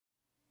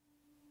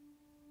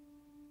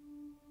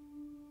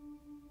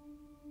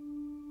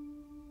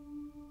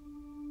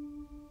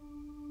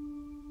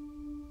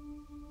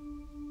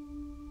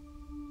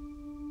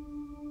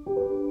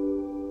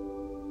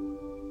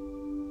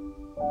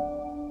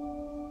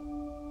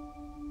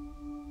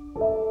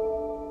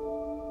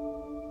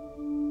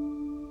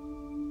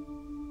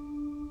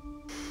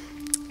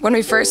When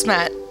we first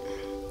met,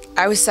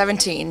 I was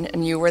 17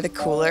 and you were the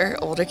cooler,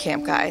 older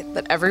camp guy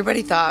that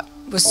everybody thought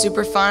was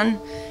super fun,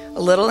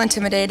 a little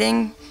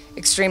intimidating,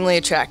 extremely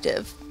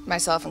attractive,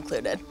 myself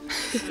included.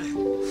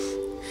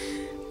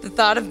 The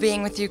thought of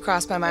being with you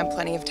crossed my mind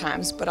plenty of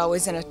times, but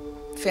always in a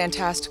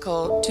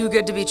fantastical, too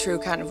good to be true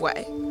kind of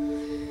way.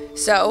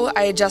 So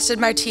I adjusted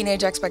my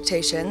teenage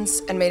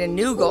expectations and made a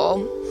new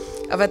goal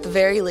of, at the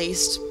very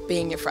least,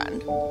 being your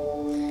friend.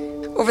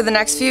 Over the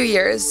next few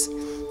years,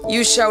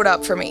 you showed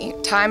up for me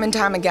time and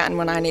time again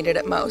when I needed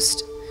it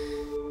most.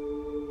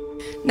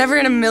 Never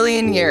in a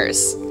million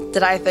years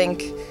did I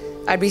think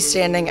I'd be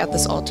standing at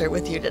this altar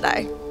with you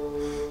today.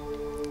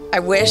 I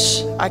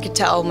wish I could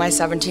tell my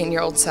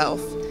 17-year-old self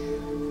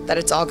that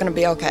it's all gonna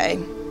be okay.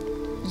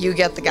 You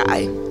get the guy.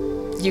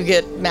 You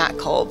get Matt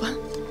Kolb.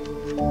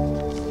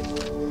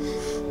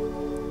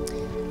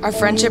 Our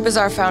friendship is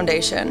our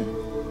foundation,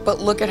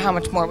 but look at how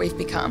much more we've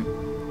become.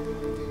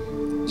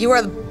 You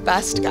are the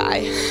best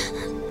guy.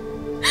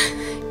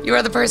 You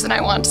are the person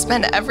I want to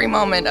spend every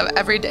moment of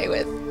every day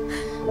with,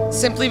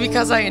 simply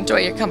because I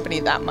enjoy your company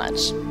that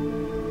much.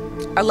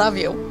 I love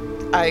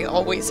you. I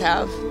always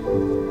have.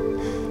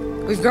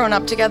 We've grown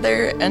up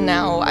together, and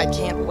now I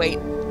can't wait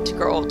to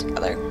grow old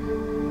together.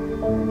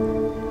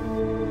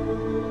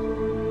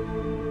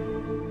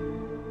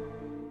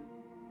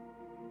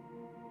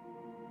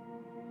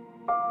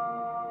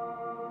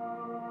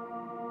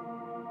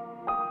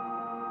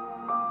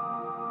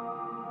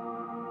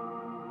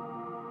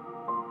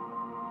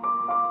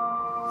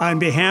 On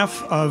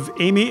behalf of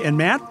Amy and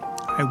Matt,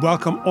 I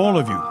welcome all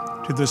of you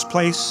to this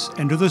place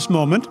and to this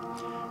moment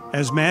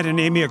as Matt and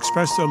Amy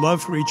express their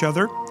love for each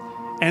other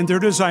and their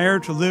desire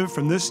to live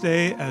from this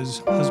day as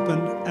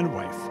husband and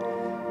wife.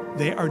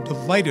 They are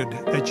delighted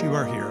that you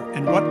are here,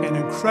 and what an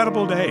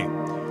incredible day.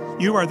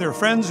 You are their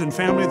friends and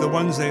family, the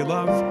ones they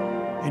love,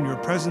 and your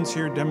presence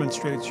here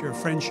demonstrates your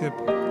friendship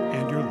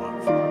and your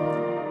love.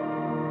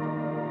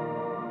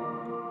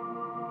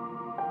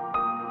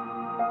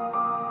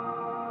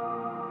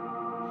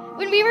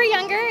 When we were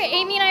younger,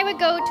 Amy and I would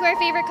go to our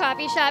favorite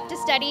coffee shop to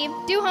study,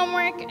 do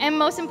homework, and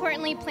most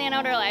importantly, plan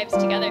out our lives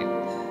together.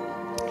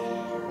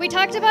 We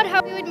talked about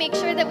how we would make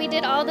sure that we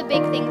did all the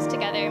big things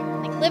together,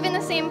 like live in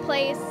the same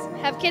place,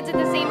 have kids at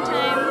the same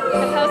time,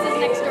 have houses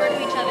next door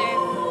to each other.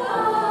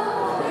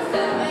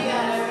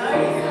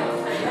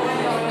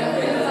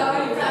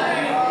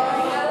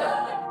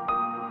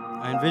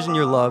 I envision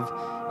your love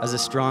as a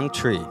strong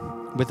tree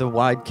with a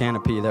wide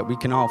canopy that we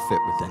can all fit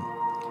within.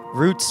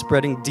 Roots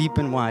spreading deep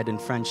and wide in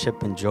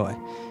friendship and joy.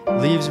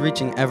 Leaves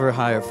reaching ever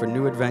higher for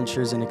new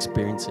adventures and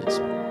experiences.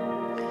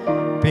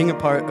 Being a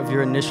part of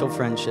your initial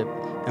friendship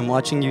and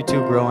watching you two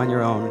grow on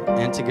your own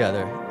and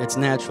together, it's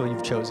natural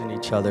you've chosen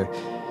each other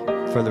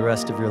for the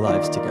rest of your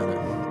lives together.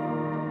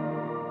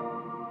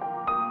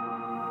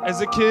 As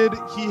a kid,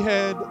 he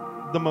had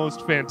the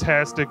most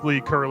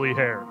fantastically curly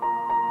hair.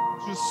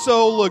 Just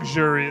so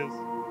luxurious.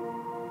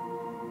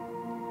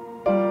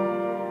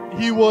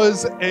 He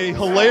was a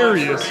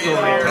hilarious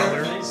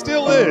storyteller,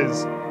 still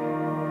is,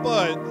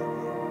 but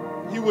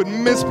he would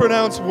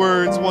mispronounce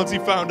words once he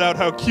found out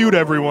how cute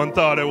everyone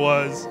thought it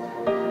was,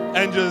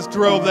 and just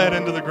drove that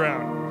into the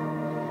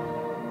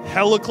ground.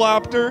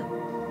 Helicopter?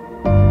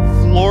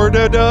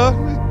 Florida?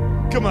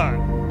 Come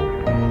on.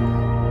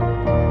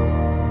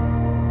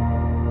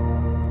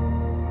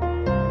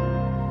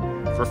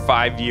 For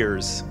 5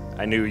 years,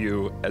 I knew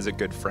you as a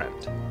good friend.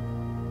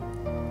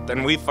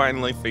 Then we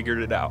finally figured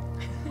it out.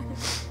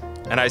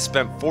 And I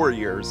spent 4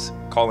 years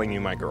calling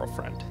you my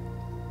girlfriend.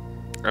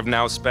 I've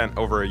now spent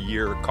over a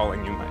year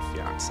calling you my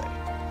fiance.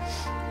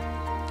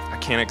 I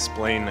can't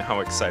explain how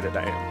excited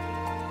I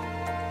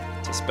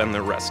am to spend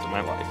the rest of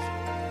my life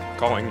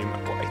calling you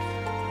my wife.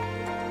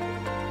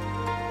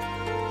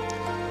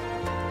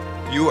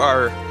 You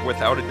are,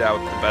 without a doubt,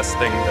 the best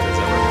thing that has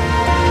ever happened.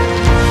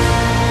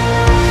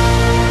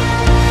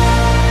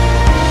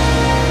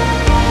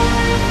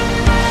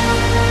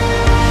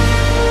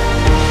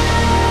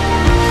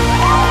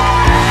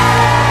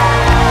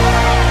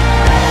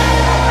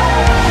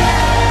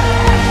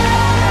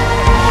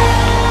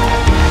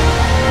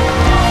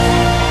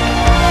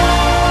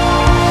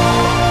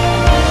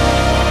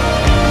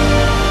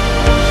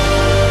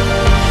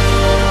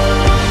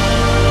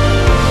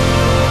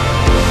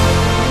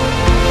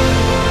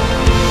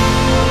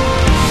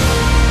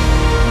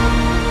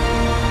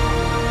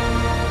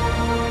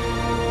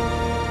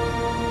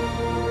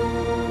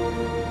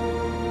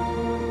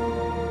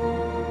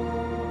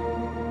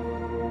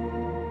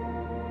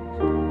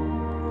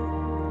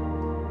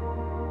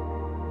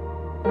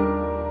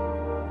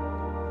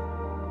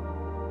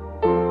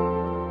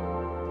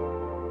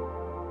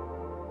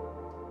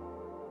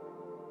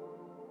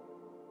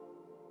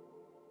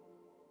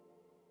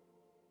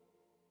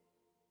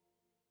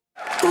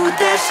 Ooh,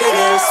 that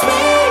sugar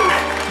sweet,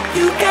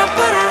 you got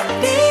what I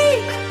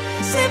need.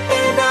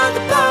 Sipping on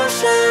the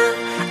potion,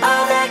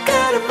 all that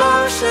good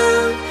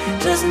emotion,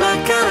 just my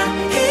kind of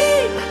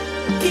heat.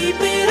 Keep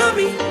it on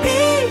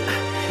repeat,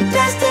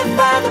 tested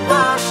by the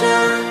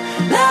motion,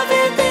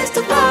 loving this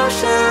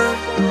devotion.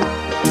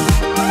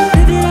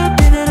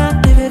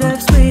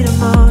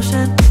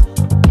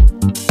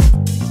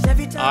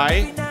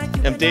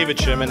 am David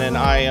Shimon, and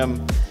I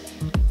am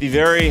the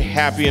very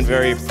happy and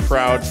very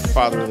proud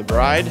father of the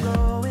bride.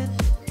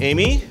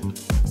 Amy,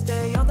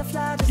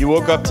 you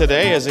woke up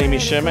today as Amy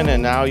Shimon,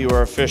 and now you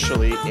are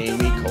officially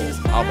Amy Cole.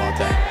 How about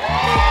that?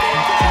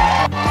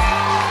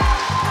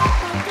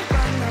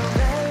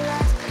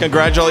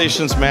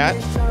 Congratulations, Matt.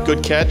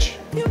 Good catch.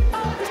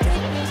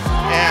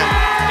 And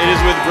it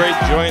is with great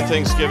joy and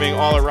thanksgiving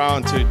all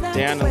around to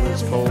Dan and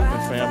Liz Cole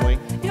and family,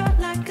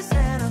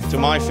 to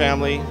my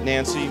family,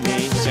 Nancy, me,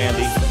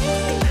 Sandy,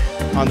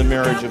 on the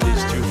marriage of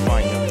these two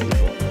fine young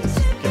people. Let's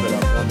give it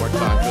up one more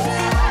time for them.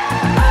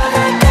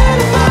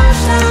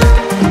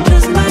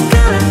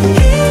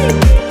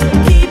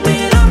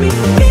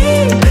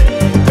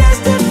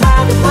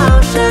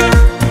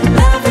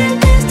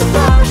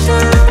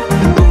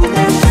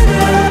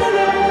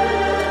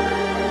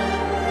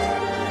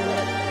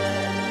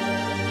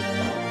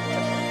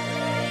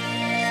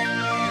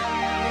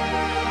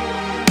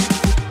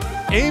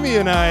 Amy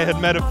and I had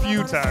met a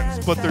few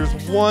times, but there's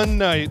one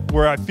night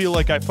where I feel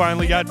like I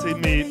finally got to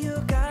meet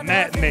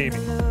Matt and Amy.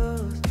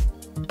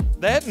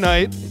 That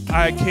night,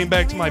 I came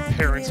back to my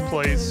parents'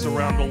 place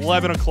around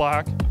 11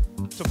 o'clock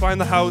to find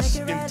the house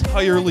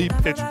entirely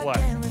pitch black.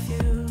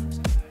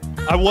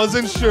 I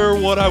wasn't sure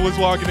what I was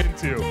walking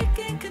into,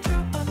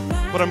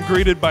 but I'm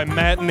greeted by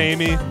Matt and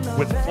Amy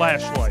with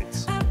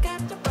flashlights.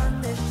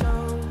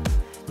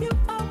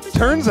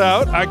 Turns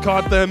out I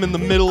caught them in the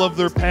middle of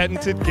their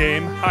patented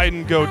game, hide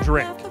and go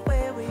drink.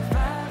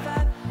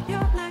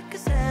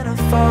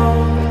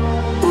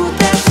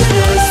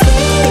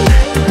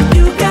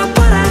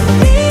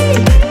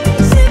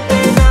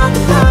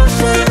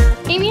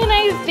 Amy and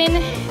I have been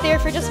there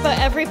for just about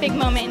every big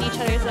moment in each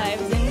other's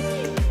lives,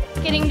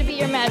 and getting to be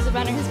your maids of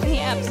honor has been the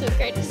absolute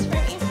greatest for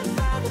me.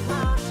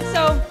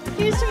 So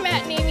here's to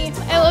Matt and Amy.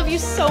 I love you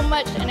so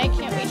much, and I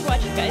can't wait to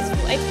watch you guys do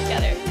life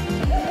together.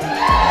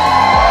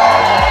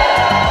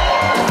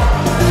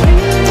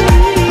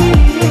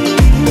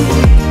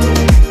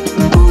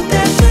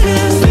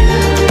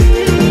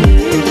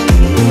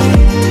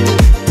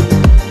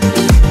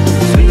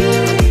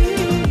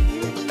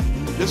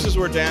 This is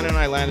where Dan and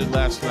I landed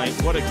last night.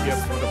 What a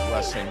gift, what a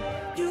blessing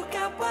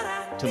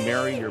to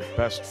marry your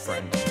best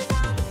friend.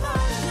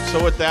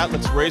 So with that,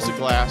 let's raise a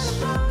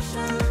glass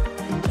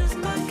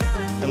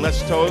and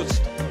let's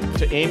toast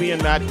to Amy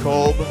and Matt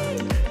Kolb,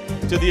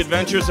 to the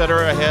adventures that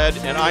are ahead,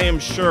 and I am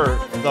sure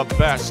the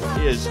best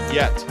is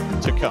yet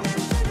to come.